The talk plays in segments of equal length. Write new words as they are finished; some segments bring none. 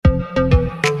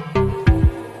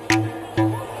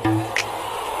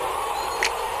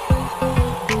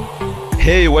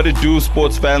Hey, what it do,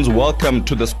 sports fans? Welcome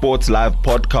to the Sports Live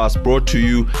podcast brought to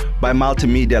you by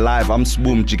Multimedia Live. I'm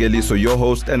Sboom Jigeliso, your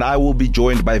host, and I will be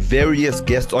joined by various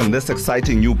guests on this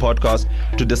exciting new podcast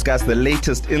to discuss the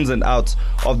latest ins and outs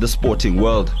of the sporting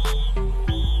world.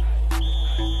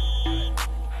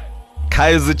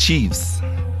 Kaizer Chiefs,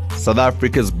 South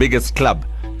Africa's biggest club,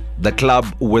 the club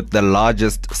with the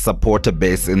largest supporter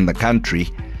base in the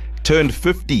country, turned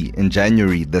 50 in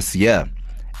January this year.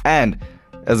 And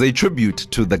as a tribute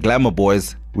to the Glamour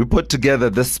Boys, we put together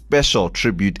this special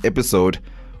tribute episode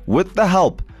with the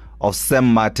help of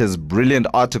Sam Mate's brilliant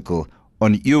article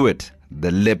on Iwit,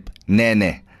 the Lip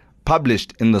Nene,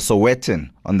 published in the Sowetan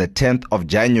on the 10th of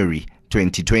January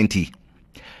 2020.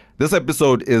 This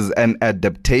episode is an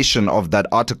adaptation of that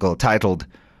article titled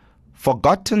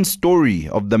Forgotten Story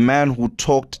of the Man Who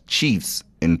Talked Chiefs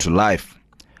into Life.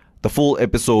 The full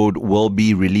episode will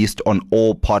be released on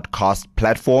all podcast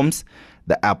platforms: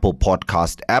 the Apple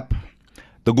Podcast app,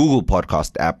 the Google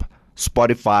Podcast app,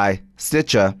 Spotify,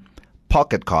 Stitcher,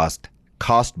 Pocket Cast,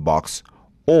 Castbox,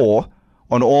 or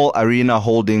on all Arena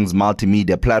Holdings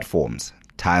multimedia platforms: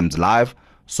 Times Live,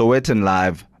 Sowetan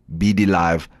Live, BD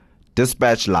Live,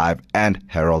 Dispatch Live, and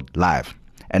Herald Live.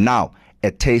 And now,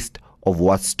 a taste of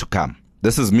what's to come.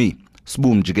 This is me,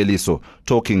 Sboom Jigeliso,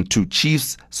 talking to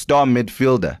Chiefs star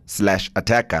midfielder /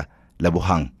 attacker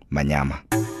Lebohang Manyama.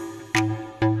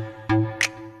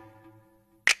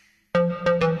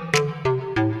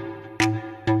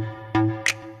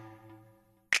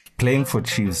 Playing for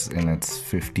Chiefs in its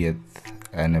 50th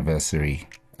anniversary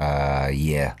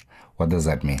year, what does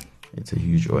that mean? It's a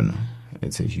huge honor.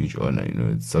 It's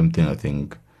it's something I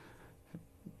think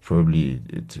probably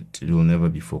it will never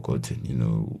be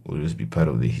forgotten, will just be part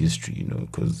of the history,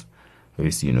 because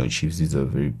obviously, Chiefs is a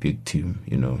very big team,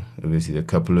 obviously the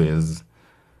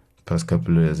past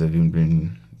couple of years haven't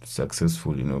been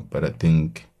successful, but I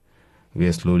think we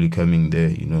are slowly coming there,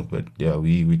 but yeah,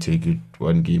 we take it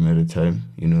one game at a time,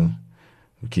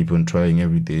 we keep on trying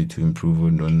every day to improve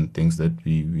on things that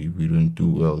we don't do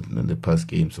well in the past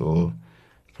games or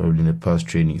probably in the past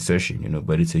training session,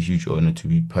 but it's a huge honor to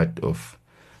be part of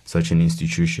such an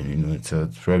institution, it's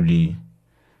probably,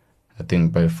 I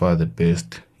think, by far the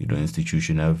best,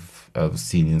 institution I've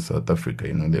seen in South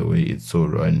Africa, the way it's so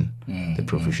run, the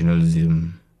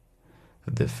professionalism,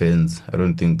 the fans. I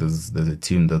don't think there's a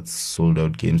team that's sold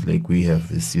out games like we have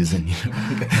this season.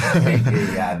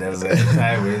 Yeah, there's a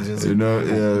time where it's just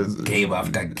game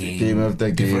after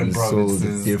game, sold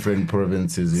different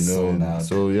provinces,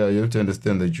 So yeah, you have to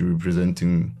understand that you're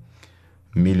representing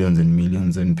millions and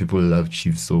millions, and people love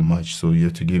Chiefs so much. So you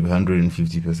have to give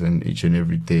 150% each and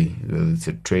every day, whether it's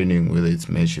a training, whether it's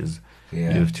matches.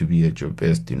 Yeah. You have to be at your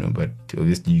best, But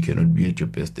obviously, you cannot be at your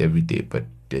best every day. But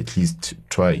at least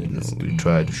try, We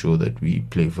try to show that we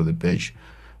play for the badge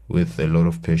with a lot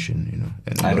of passion,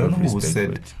 and I don't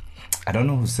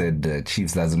know who said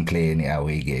Chiefs doesn't play any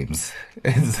away games.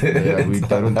 I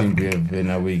don't think we have an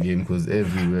away game because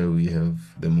everywhere we have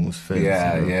the most fans.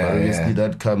 But obviously,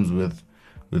 that comes with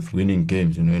winning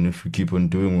games, and if we keep on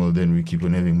doing well, then we keep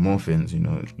on having more fans,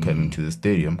 coming to the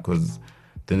stadium, because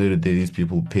at the end of the day, these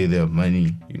people pay their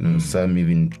money, some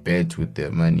even bet with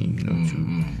their money,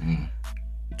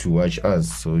 to watch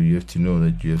us. So you have to know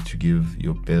that you have to give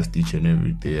your best each and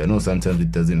every day. I know sometimes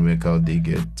it doesn't work out, they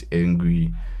get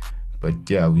angry, but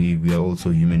yeah, we are also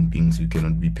human beings. We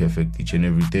cannot be perfect each and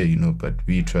every day, but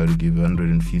we try to give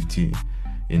 150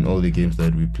 in all the games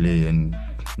that we play and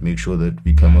make sure that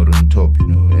we come out on top,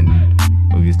 and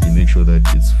obviously make sure that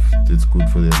it's good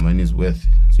for their money's worth,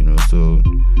 So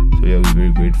yeah, we're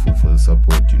very grateful for the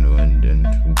support, and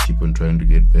we'll keep on trying to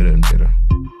get better and better.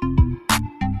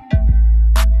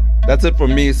 That's it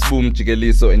from me, Sboom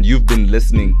Jigeliso, and you've been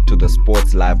listening to the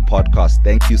Sports Live podcast.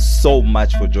 Thank you so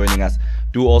much for joining us.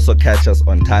 Do also catch us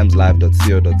on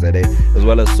timeslive.co.za, as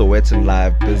well as Sowetan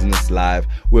Live, Business Live.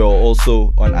 We are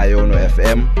also on Iono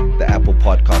FM, the Apple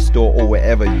Podcast Store, or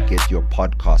wherever you get your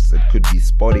podcasts. It could be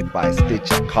Spotify,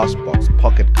 Stitcher, Castbox,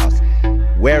 Pocket Cast,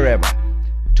 wherever.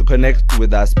 To connect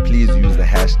with us, please use the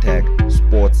hashtag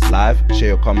SportsLive. Share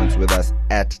your comments with us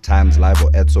at TimesLive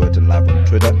or at Sowetan Live on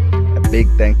Twitter. A big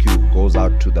thank you goes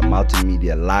out to the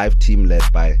Multimedia Live team led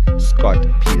by Scott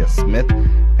Peter Smith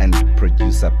and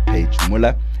producer Paige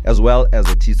Muller, as well as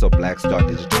the Tiso Black Star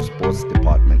Digital Sports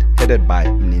Department headed by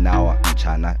Mninawa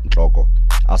Mchana Ntloko.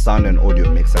 Our sound and audio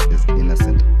mixer is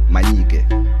Innocent Manyike.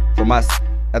 From us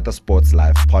at the Sports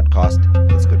Live podcast,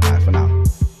 it's goodbye for now.